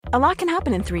A lot can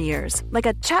happen in 3 years, like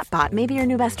a chatbot may be your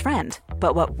new best friend.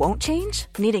 But what won't change?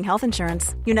 Needing health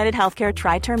insurance. United Healthcare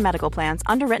Tri-Term Medical Plans,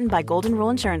 underwritten by Golden Rule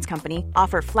Insurance Company,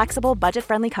 offer flexible,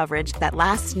 budget-friendly coverage that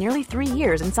lasts nearly 3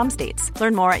 years in some states.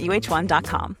 Learn more at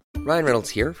uh1.com. Ryan Reynolds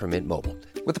here from Mint Mobile.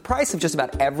 With the price of just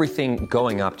about everything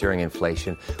going up during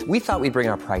inflation, we thought we'd bring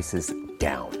our prices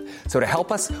down. So to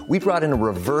help us, we brought in a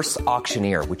reverse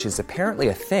auctioneer, which is apparently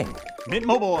a thing. Mint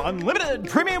Mobile Unlimited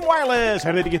Premium Wireless.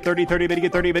 How to get 30, 30, bit to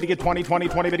get 30, bit to get 20, 20,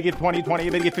 20, bit to get 20, 20,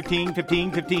 bit to get 15,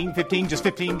 15, 15, 15, just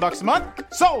 $15 a month?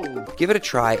 Sold! Give it a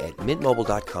try at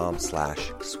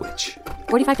mintmobile.com/switch.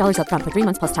 $45 up front for 3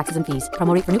 months plus taxes and fees.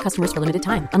 Promo rate for new customers for limited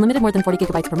time. Unlimited more than 40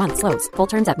 gigabytes per month. Slows full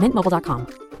terms at mintmobile.com.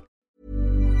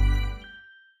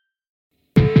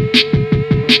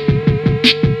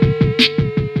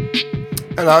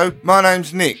 Hello, my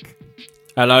name's Nick.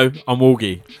 Hello, I'm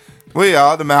Walgie. We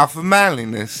are The Mouth of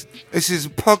Manliness. This is a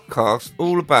podcast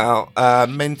all about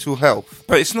mental health.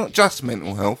 But it's not just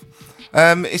mental health.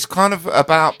 It's kind of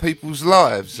about people's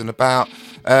lives and about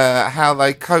how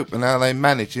they cope and how they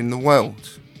manage in the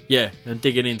world. Yeah, and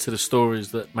digging into the stories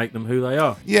that make them who they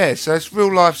are. Yeah, so it's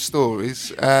real life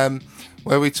stories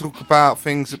where we talk about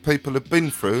things that people have been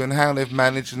through and how they've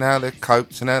managed and how they've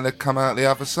coped and how they've come out the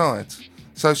other side.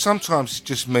 So sometimes it's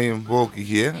just me and Walgie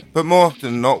here, but more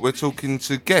often than not we're talking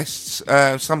to guests,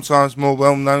 sometimes more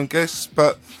well-known guests,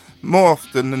 but more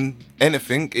often than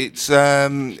anything it's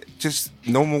just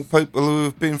normal people who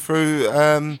have been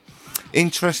through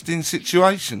interesting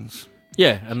situations.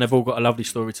 Yeah, and they've all got a lovely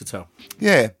story to tell.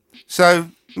 Yeah, so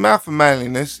Mouth of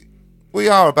Manliness, we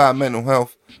are about mental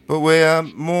health, but we're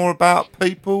more about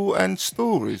people and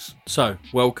stories. So,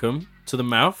 welcome to The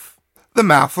Mouth. The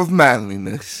Mouth of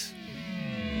Manliness.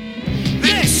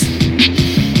 This is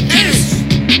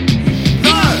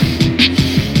The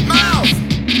Mouth.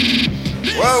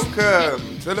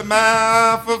 Welcome to The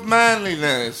Mouth of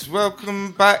Manliness.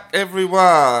 Welcome back,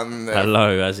 everyone.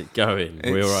 Hello, how's it going?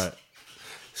 We all right?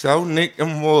 So, Nick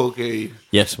and Walgie.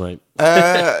 Yes, mate.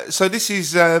 So this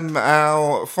is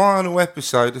our final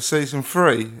episode of season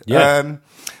 3. Yeah.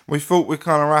 We thought we'd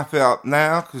kind of wrap it up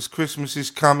now because Christmas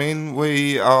is coming.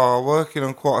 We are working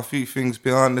on quite a few things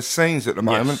behind the scenes at the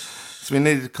moment. Yes. So we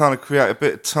needed to kind of create a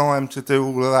bit of time to do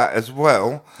all of that as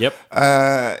well. Yep.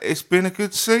 It's been a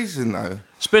good season, though.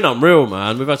 It's been unreal,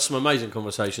 man. We've had some amazing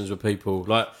conversations with people.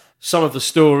 Like, some of the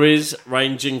stories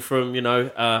ranging from,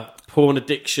 porn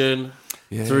addiction...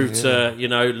 through to,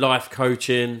 life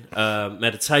coaching,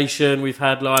 meditation we've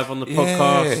had live on the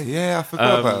podcast. Yeah, I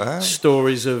forgot about that.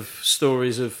 Stories of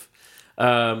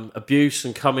abuse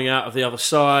and coming out of the other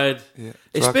side. Yeah.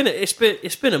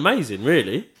 It's been amazing,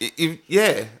 really.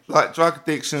 Like drug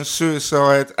addiction,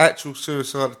 suicide, actual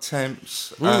suicide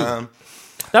attempts. That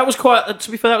was quite. To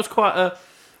be fair, that was quite a.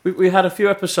 We had a few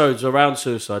episodes around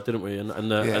suicide, didn't we? And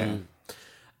I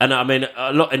mean,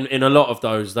 a lot in a lot of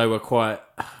those, they were quite.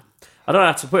 I don't know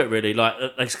how to put it really. Like,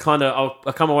 it's kind of,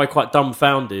 I come away quite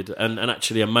dumbfounded and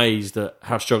actually amazed at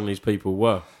how strong these people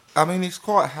were. I mean, it's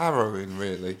quite harrowing,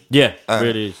 really. Yeah, it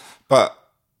really is. But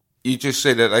you just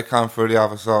see that they come through the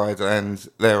other side and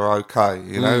they're okay,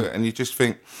 you know. And you just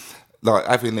think, like,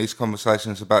 having these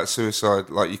conversations about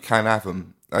suicide, like, you can have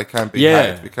them. They can be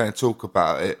had. We can talk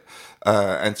about it,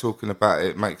 and talking about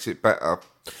it makes it better.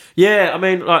 Yeah, I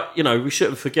mean, like, we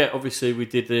shouldn't forget. Obviously, we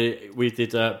did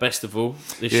Bestival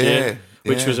this year,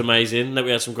 which was amazing. That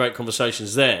we had some great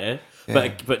conversations there.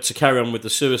 Yeah. But to carry on with the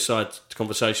suicide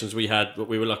conversations we had,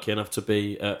 we were lucky enough to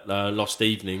be at Lost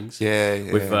Evenings.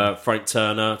 With Frank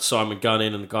Turner, Simon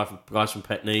Gunning, and the guys from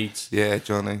Pet Needs. Yeah,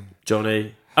 Johnny.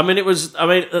 I mean, it was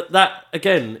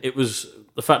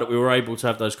the fact that we were able to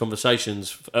have those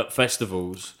conversations at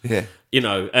festivals. Yeah. In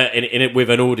it with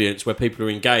an audience where people are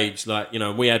engaged. Like,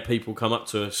 we had people come up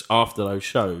to us after those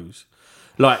shows,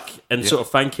 sort of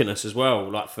thanking us as well,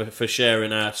 like for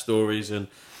sharing our stories and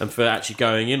for actually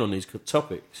going in on these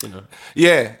topics.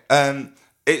 Yeah,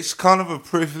 it's kind of a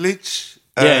privilege.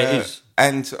 It is,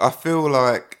 and I feel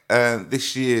like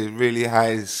this year really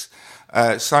has.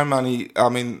 So many. I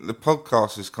mean, the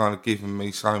podcast has kind of given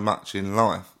me so much in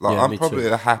life. Like, I'm probably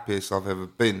the happiest I've ever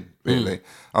been. Really,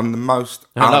 I'm the most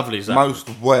lovely is that? Most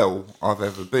well I've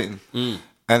ever been.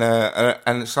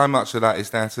 And so much of that is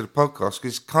down to the podcast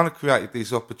because it's kind of created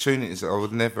these opportunities that I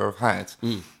would never have had.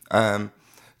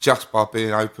 Just by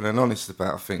being open and honest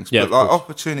about things. Yeah, but like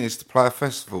opportunities to play a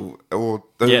festival or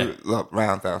do like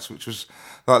Roundhouse, which was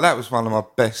like that was one of my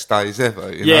best days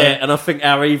ever. You know? And I think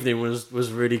our evening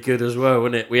was really good as well,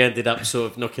 wasn't it? We ended up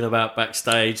sort of knocking about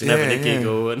backstage and having a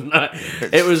giggle, and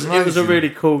it was a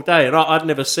really cool day. And I'd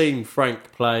never seen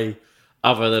Frank play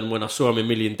other than when I saw him in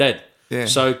Million Dead. Yeah.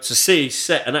 So to see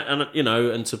set and you know,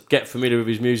 and to get familiar with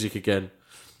his music again,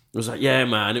 it was like, yeah,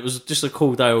 man, it was just a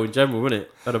cool day all in general, wasn't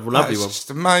it? Had a lovely It's one. just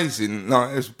amazing.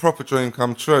 Like, it was a proper dream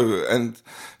come true. And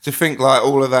to think like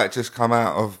all of that just come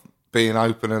out of being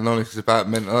open and honest about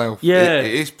mental health. Yeah.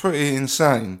 It is pretty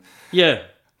insane. Yeah,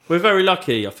 we're very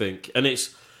lucky, I think, and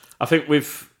I think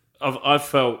I've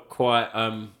felt quite,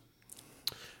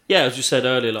 as you said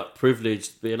earlier, like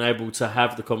privileged being able to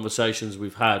have the conversations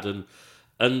we've had,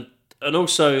 and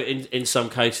also in some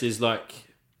cases like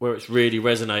where it's really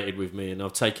resonated with me and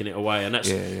I've taken it away, and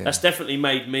that's definitely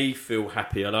made me feel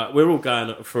happier. Like, we're all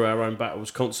going through our own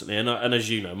battles constantly, and as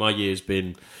you know, my year's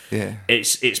been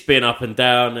it's been up and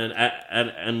down,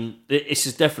 and this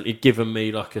has definitely given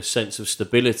me like a sense of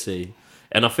stability,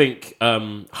 and I think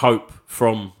hope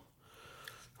from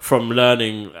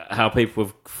learning how people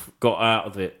have got out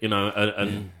of it, you know,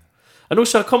 and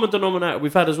also a common denominator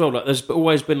we've had as well. Like, there's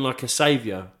always been like a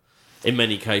saviour in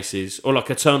many cases, or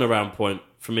like a turnaround point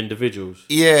from individuals.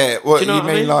 Yeah, well, Do you know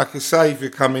what I mean? like a saviour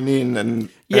coming in and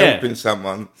helping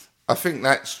someone. I think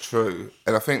that's true,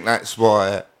 and I think that's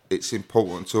why it's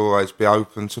important to always be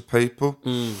open to people,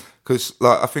 because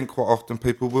like I think quite often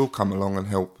people will come along and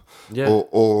help,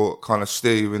 or kind of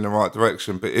steer you in the right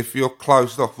direction. But if you're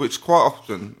closed off, which quite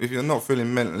often, if you're not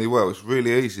feeling mentally well, it's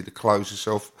really easy to close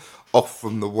yourself off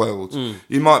from the world.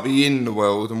 You might be in the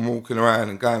world and walking around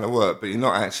and going to work, but you're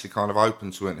not actually kind of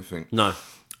open to anything. No.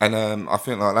 And I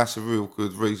think like that's a real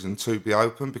good reason to be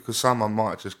open, because someone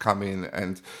might just come in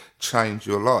and change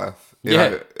your life. You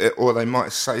know, or they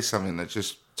might say something that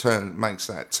just makes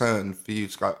that turn for you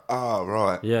to go, oh,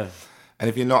 right. Yeah. And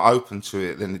if you're not open to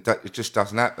it, then it just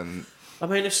doesn't happen. I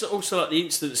mean, it's also like the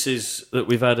instances that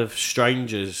we've had of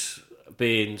strangers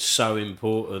being so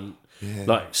important,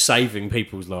 like saving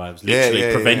people's lives,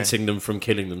 literally preventing them from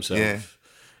killing themselves. Yeah.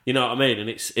 You know what I mean? And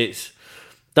it's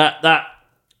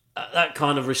that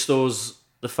kind of restores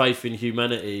the faith in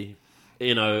humanity,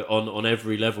 you know, on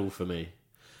every level for me.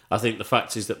 I think the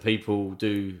fact is that people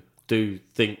do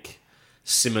think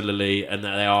similarly, and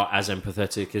that they are as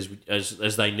empathetic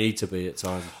as they need to be at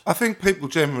times. I think people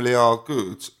generally are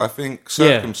good. I think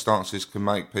circumstances can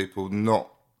make people not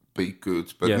be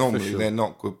good, but normally they're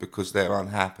not good because they're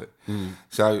unhappy.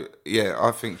 So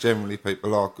I think generally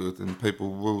people are good, and people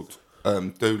would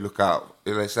do look out.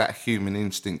 There's that human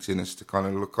instinct in us to kind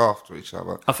of look after each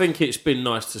other. I think it's been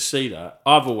nice to see that.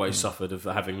 I've always suffered of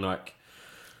having like,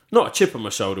 not a chip on my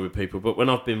shoulder with people, but when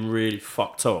I've been really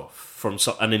fucked off from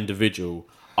an individual,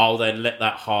 I'll then let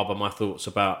that harbour my thoughts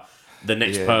about the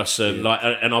next person, like,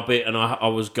 and I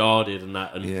was guarded and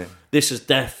that, and this has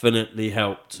definitely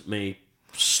helped me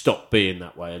stop being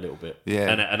that way a little bit.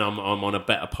 And I'm on a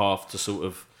better path to sort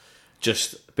of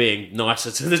just being nicer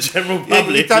to the general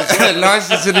public.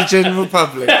 Nicer to the general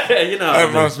public. You know, that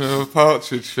reminds me of a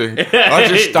Partridge thing. I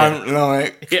just don't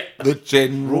like the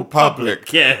general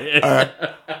public.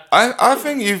 I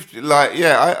think you've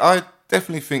I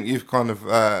definitely think you've kind of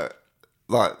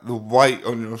like the weight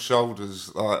on your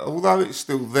shoulders. Like, although it's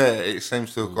still there, it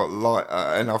seems to have got lighter,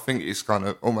 and I think it's kind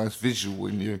of almost visual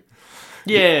in you.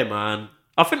 Yeah, man.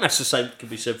 I think that's the same can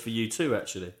be said for you too.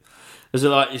 Actually. Is it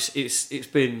like it's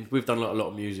been, we've done a lot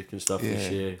of music and stuff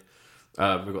this year.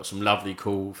 We've got some lovely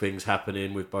cool things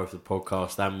happening with both the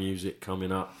podcast and music coming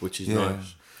up, which is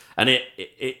nice. And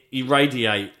it you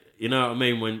radiate, you know what I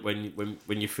mean,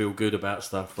 when you feel good about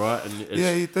stuff, right? And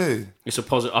you do. It's a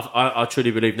positive. I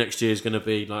truly believe next year is going to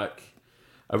be like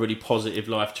a really positive,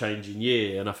 life changing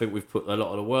year, and I think we've put a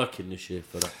lot of the work in this year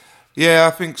for that. Yeah,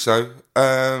 I think so.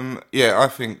 I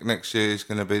think next year is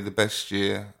going to be the best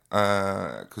year.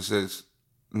 Because there's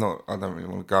not, I don't really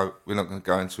want to go. We're not going to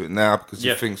go into it now because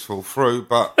if things fall through.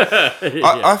 But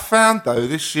I found though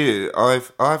this year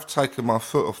I've taken my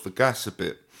foot off the gas a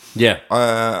bit. Yeah,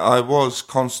 I was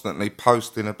constantly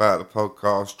posting about the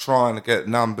podcast, trying to get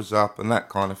numbers up and that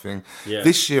kind of thing. Yeah.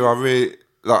 This year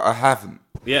I haven't.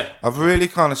 Yeah, I've really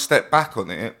kind of stepped back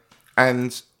on it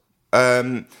and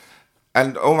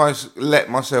almost let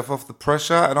myself off the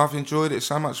pressure, and I've enjoyed it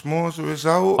so much more as a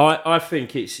result. I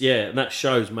think it's, and that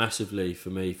shows massively for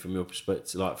me from your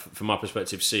perspective, like from my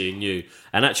perspective, seeing you,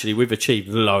 and actually we've achieved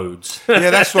loads. Yeah,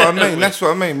 that's what I mean.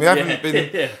 We haven't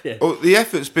been. The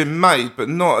effort's been made, but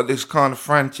not at this kind of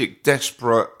frantic,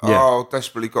 desperate.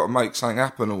 Desperately got to make something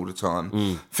happen all the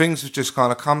time. Things have just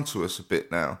kind of come to us a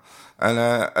bit now. And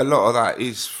a lot of that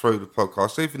is through the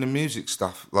podcast, even the music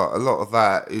stuff. Like a lot of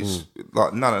that is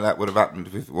like none of that would have happened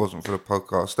if it wasn't for the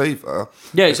podcast either.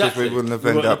 Yeah, exactly. Because we wouldn't have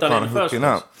ended up kind of hooking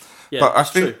up. Yeah, but I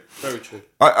think very true.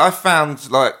 I found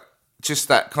like just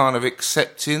that kind of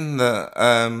accepting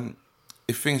that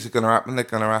if things are going to happen, they're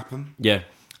going to happen. Yeah.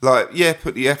 like, yeah,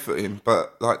 put the effort in,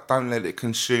 but like, don't let it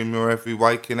consume your every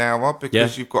waking hour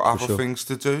because you've got other things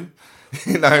to do.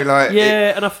 You know, like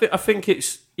and I think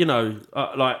it's, you know,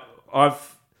 like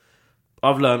I've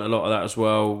learned a lot of that as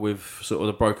well with sort of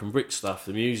the Broken Brick stuff,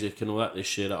 the music and all that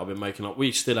this year that I've been making up.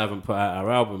 We still haven't put out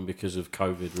our album because of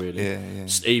COVID, really. Yeah.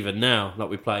 Even now, like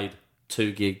we played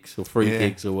 2 gigs or 3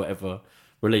 gigs or whatever,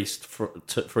 released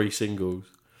 3 singles,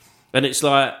 and it's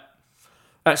like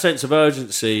that sense of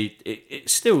urgency.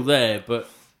 It's still there, but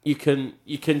you can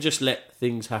just let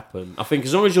things happen. I think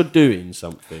as long as you're doing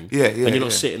something, and you're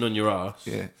not sitting on your ass,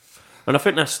 and I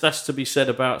think that's to be said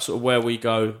about sort of where we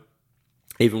go,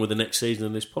 even with the next season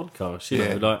of this podcast. You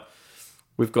know, like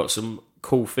we've got some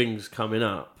cool things coming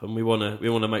up, and we want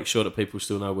to make sure that people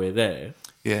still know we're there.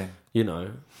 Yeah, you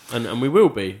know, and we will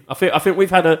be. I think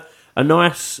we've had a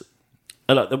nice,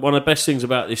 like one of the best things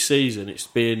about this season. It's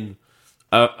been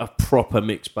a proper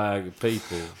mixed bag of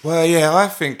people. Well, yeah, I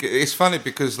think it's funny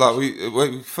because like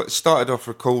we started off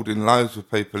recording loads of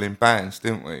people in bands,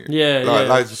 didn't we? Yeah, like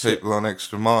loads of people on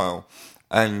Extra Mile,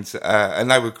 and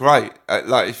they were great.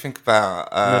 Like you think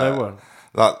about they were.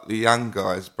 Like the Young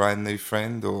Guys, Brand New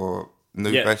Friend or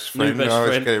New Best Friend. New Best I always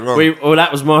Friend. get it wrong. Well,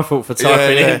 that was my fault for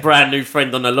typing in Brand New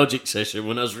Friend on a Logic session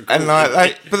when I was recording. And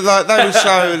like, they were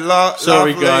so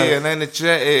Sorry, lovely guys. and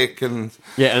energetic and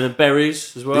and the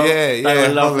Berries as well. Yeah, they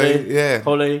were lovely. Holly.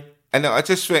 Holly. And I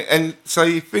just think, and so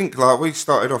you think like we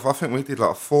started off. I think we did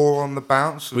like 4 on the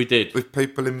bounce. We did with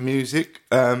people in music,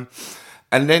 and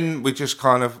then we just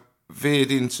kind of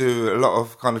veered into a lot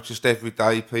of kind of just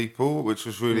everyday people, which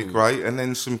was really great. And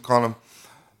then some kind of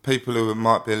people who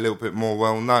might be a little bit more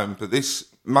well known. But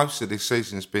most of this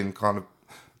season has been kind of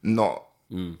not.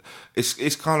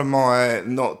 It's kind of my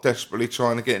not desperately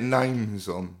trying to get names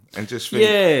on and just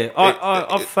think,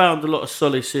 I've found a lot of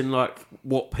solace in like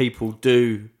what people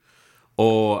do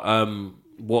or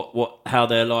how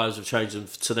their lives have changed them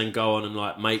to then go on and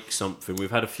like make something.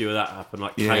 We've had a few of that happen,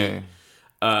 like Kate.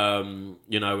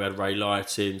 You know, we had Ray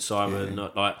Lighting, Simon,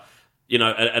 like, you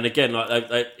know, and again, like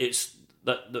it's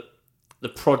the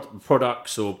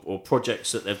products or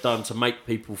projects that they've done to make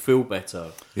people feel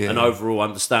better and overall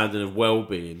understanding of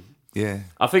well-being. Yeah,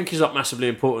 I think is like massively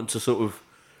important to sort of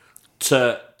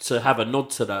to have a nod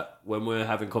to that when we're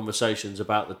having conversations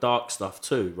about the dark stuff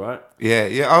too, right?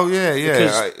 Yeah. Oh yeah.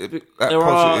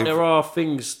 Because there are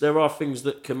things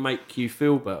that can make you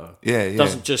feel better. It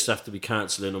doesn't just have to be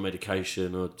counselling or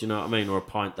medication or, do you know what I mean, or a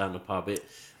pint down the pub.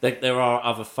 There are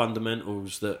other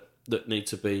fundamentals that need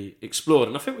to be explored,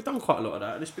 and I think we've done quite a lot of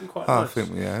that, and it's been quite nice. I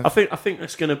think we have. I think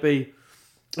that's going to be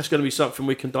something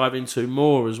we can dive into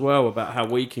more as well, about how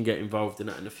we can get involved in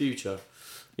that in the future,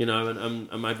 you know,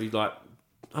 and maybe like,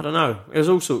 I don't know, there's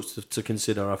all sorts to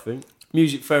consider. I think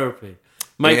music therapy,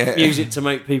 music to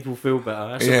make people feel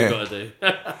better. That's what we've got to do.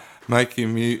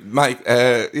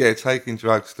 Taking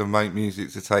drugs to make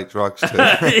music to take drugs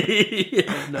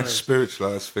to. A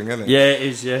spiritualised thing, isn't it? Yeah, it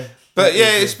is. Yeah. But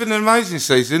it's been an amazing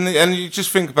season, and you just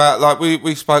think about, like,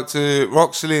 we spoke to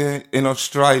Roxley in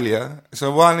Australia,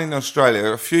 so one in Australia,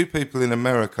 a few people in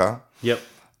America. Yep.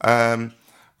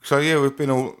 So we've been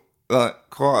all like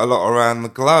quite a lot around the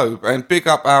globe, and big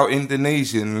up our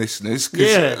Indonesian listeners,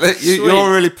 because you're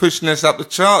really pushing us up the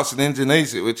charts in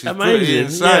Indonesia, which is amazing. Pretty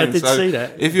insane. Yeah, I did see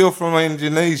that. If you're from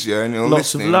Indonesia and you're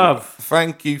listening, lots of love.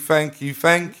 Thank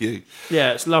you.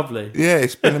 Yeah, it's lovely. Yeah,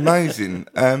 it's been amazing.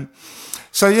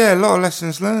 So a lot of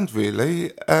lessons learned,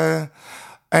 really, and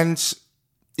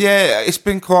it's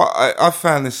been quite. I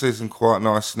found this season quite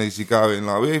nice and easy going.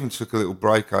 Like, we even took a little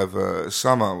break over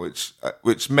summer,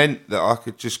 which meant that I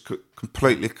could just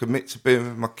completely commit to being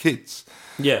with my kids.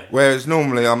 Yeah. Whereas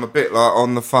normally I'm a bit like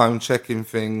on the phone checking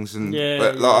things, and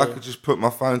I could just put my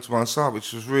phone to one side,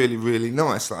 which was really, really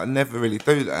nice. Like, I never really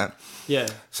do that. Yeah.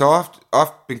 So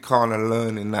I've been kind of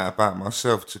learning that about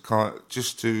myself,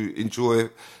 to enjoy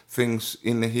things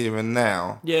in the here and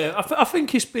now. Yeah, I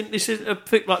think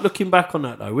like looking back on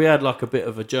that though, we had like a bit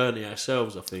of a journey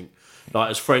ourselves, I think,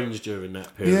 like as friends during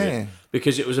that period,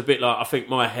 because it was a bit like, I think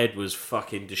my head was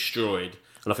fucking destroyed,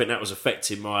 and I think that was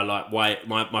affecting my my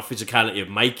physicality of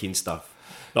making stuff,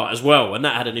 like, as well, and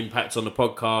that had an impact on the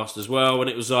podcast as well, and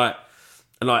it was like,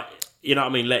 and like, you know what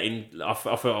I mean, I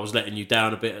felt I was letting you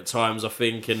down a bit at times, I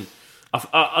think, and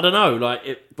I don't know,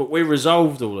 like, but we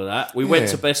resolved all of that. We went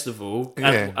to Bestival,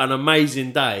 had an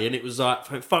amazing day, and it was like,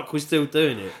 fuck, we're still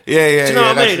doing it. Do you know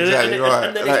what I mean? Exactly right.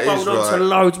 And then it's rolled on to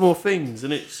loads more things,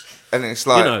 and it's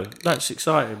like, you know, that's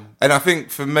exciting. And I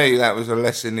think for me, that was a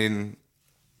lesson in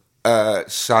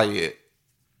say it.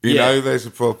 You know, there's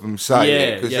a problem, say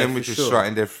it, because then we just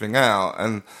straightened everything out.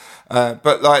 And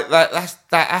But like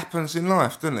that happens in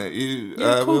life, doesn't it? We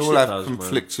all have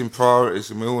conflicting priorities,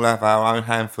 and we all have our own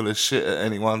handful of shit at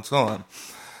any one time.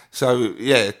 So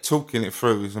yeah, talking it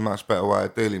through is a much better way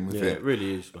of dealing with it. Yeah, it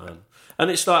really is, man. And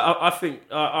it's like I think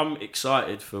I'm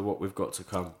excited for what we've got to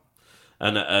come,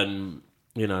 and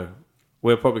you know,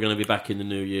 we're probably going to be back in the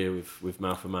new year with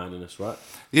Mouth of Manliness, right?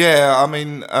 Yeah, I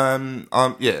mean,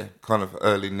 kind of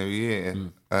early new year.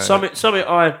 Something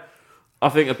I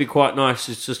think it'd be quite nice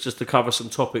is just to cover some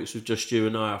topics with just you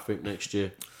and I think next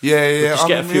year. Yeah. Just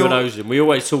get a few of those in. We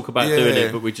always talk about doing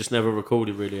it, but we just never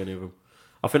recorded really any of them.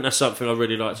 I think that's something I'd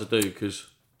really like to do because...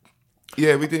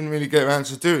 Yeah, we didn't really get around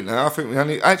to doing that. I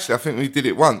think we did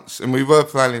it once, and we were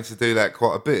planning to do that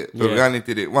quite a bit, but we only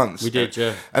did it once. We did,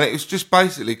 yeah. And it was just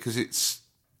basically because it's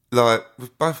like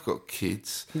we've both got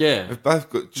kids. Yeah. We've both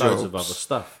got jobs. Loads of other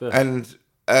stuff, yeah. And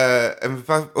we've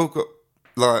both all got,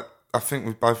 like, I think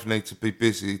we both need to be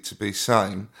busy to be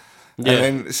sane. Yeah.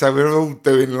 And then, so we're all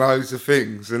doing loads of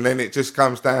things, and then it just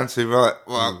comes down to, right,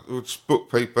 well, we'll just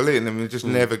book people in, and we just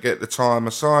never get the time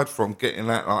aside from getting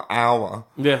that, like, hour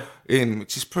in,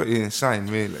 which is pretty insane,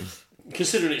 really.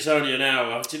 Considering it's only an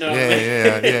hour, do you know what I mean?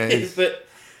 Yeah. But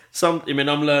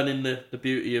I'm learning the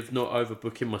beauty of not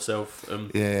overbooking myself.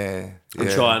 And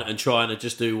trying to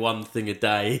just do one thing a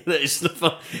day. That is the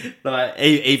fun. Like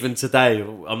even today,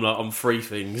 I'm free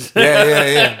things.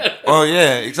 Yeah. Well,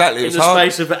 yeah, exactly. In the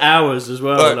space of hours as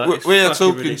well. Like, we are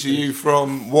talking ridiculous. To you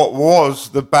from what was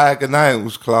the Bag of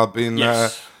Nails Club in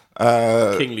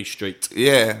Kingley Street.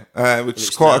 Yeah, which is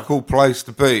quite a cool place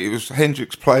to be. It was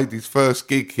Hendrix played his first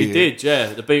gig here. He did,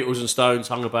 yeah. The Beatles and Stones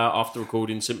hung about after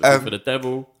recording Sympathy for the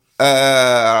Devil.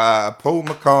 Paul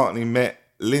McCartney met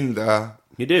Linda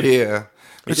here,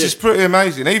 which is pretty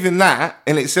amazing. Even that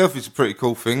in itself is a pretty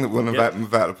cool thing that wouldn't have happened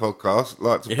without the podcast.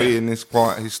 Like to be in this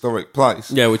quite historic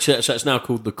place. Yeah, so it's now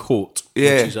called The Court, which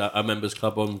is a members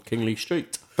club on Kingley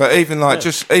Street. But even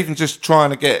just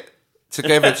trying to get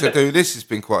together to do this has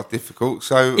been quite difficult.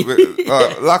 So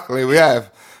luckily we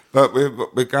have. But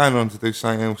we're going on to do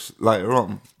something else later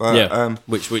on. But,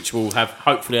 which will have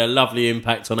hopefully a lovely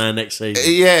impact on our next season.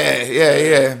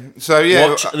 Yeah. So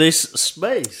watch this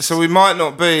space. So we might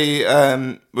not be,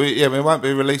 we won't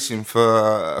be releasing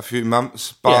for a few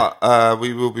months, but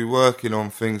we will be working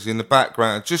on things in the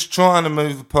background, just trying to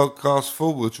move the podcast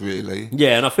forward, really.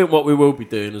 Yeah, and I think what we will be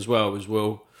doing as well is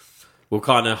we'll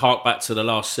kind of hark back to the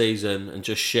last season and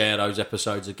just share those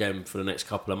episodes again for the next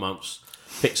couple of months.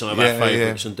 Pick some of our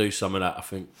favourites and do some of that, I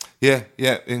think. Yeah,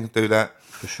 you can do that.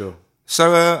 For sure.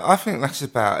 So I think that's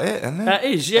about it, isn't it? That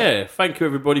is, yeah. Thank you,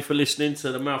 everybody, for listening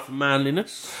to The Mouth of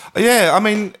Manliness. Yeah, I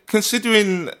mean,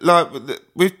 considering, like,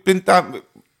 we've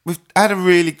had a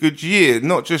really good year,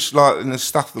 not just, like, in the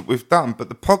stuff that we've done, but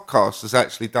the podcast has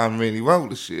actually done really well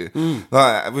this year.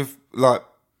 Like, we've, like,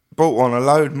 brought on a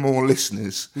load more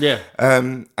listeners. Yeah.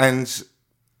 And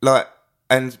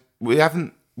we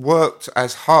haven't worked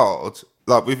as hard.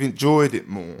 Like, we've enjoyed it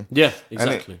more. Yeah,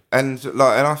 exactly. And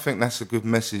I think that's a good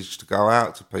message to go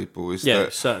out to people. Is that,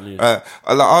 it certainly is. I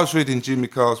was reading Jimmy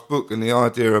Carr's book, and the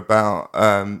idea about,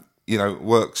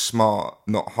 work smart,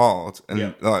 not hard,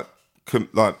 and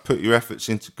put your efforts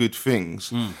into good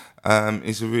things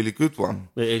is a really good one.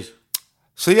 It is.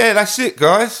 So, yeah, that's it,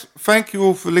 guys. Thank you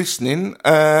all for listening.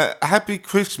 Happy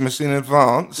Christmas in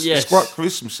advance. Yes. It's quite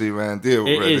Christmassy around here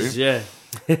already. It is, yeah.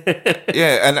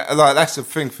 Yeah, and like that's the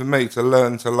thing for me, to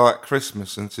learn to like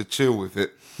Christmas and to chill with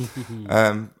it.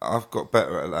 I've got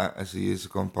better at that as the years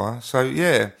have gone by. So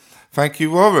yeah, thank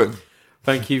you, Warren.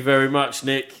 Thank you very much,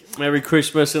 Nick. Merry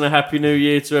Christmas and a Happy New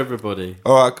Year to everybody.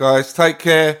 All right, guys, take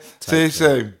care. See you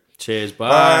soon. Cheers,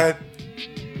 bye.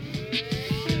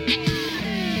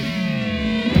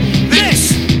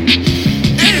 This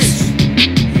is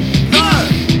the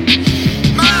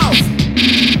Mouth.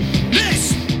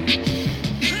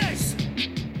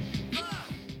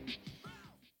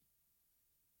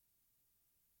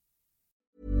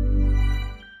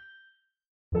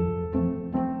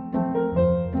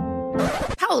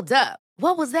 Hold up.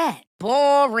 What was that?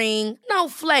 Boring. No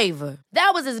flavor.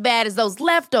 That was as bad as those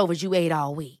leftovers you ate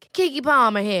all week. Keke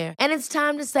Palmer here, and it's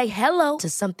time to say hello to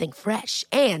something fresh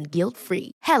and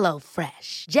guilt-free. Hello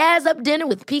Fresh. Jazz up dinner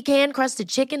with pecan-crusted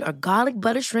chicken or garlic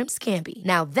butter shrimp scampi.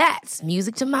 Now that's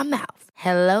music to my mouth.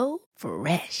 Hello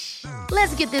Fresh.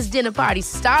 Let's get this dinner party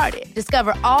started.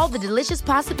 Discover all the delicious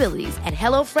possibilities at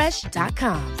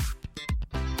HelloFresh.com.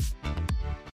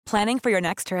 Planning for your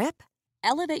next trip?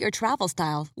 Elevate your travel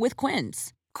style with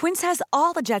Quince. Quince has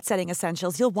all the jet-setting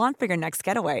essentials you'll want for your next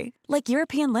getaway, like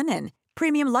European linen,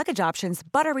 premium luggage options,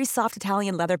 buttery soft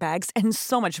Italian leather bags, and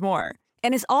so much more.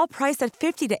 And is all priced at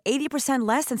 50 to 80%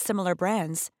 less than similar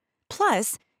brands.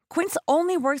 Plus, Quince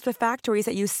only works with factories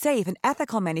that use safe and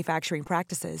ethical manufacturing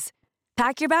practices.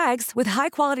 Pack your bags with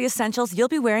high-quality essentials you'll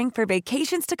be wearing for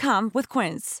vacations to come with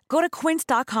Quince. Go to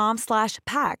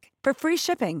quince.com/pack for free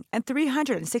shipping and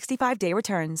 365-day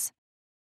returns.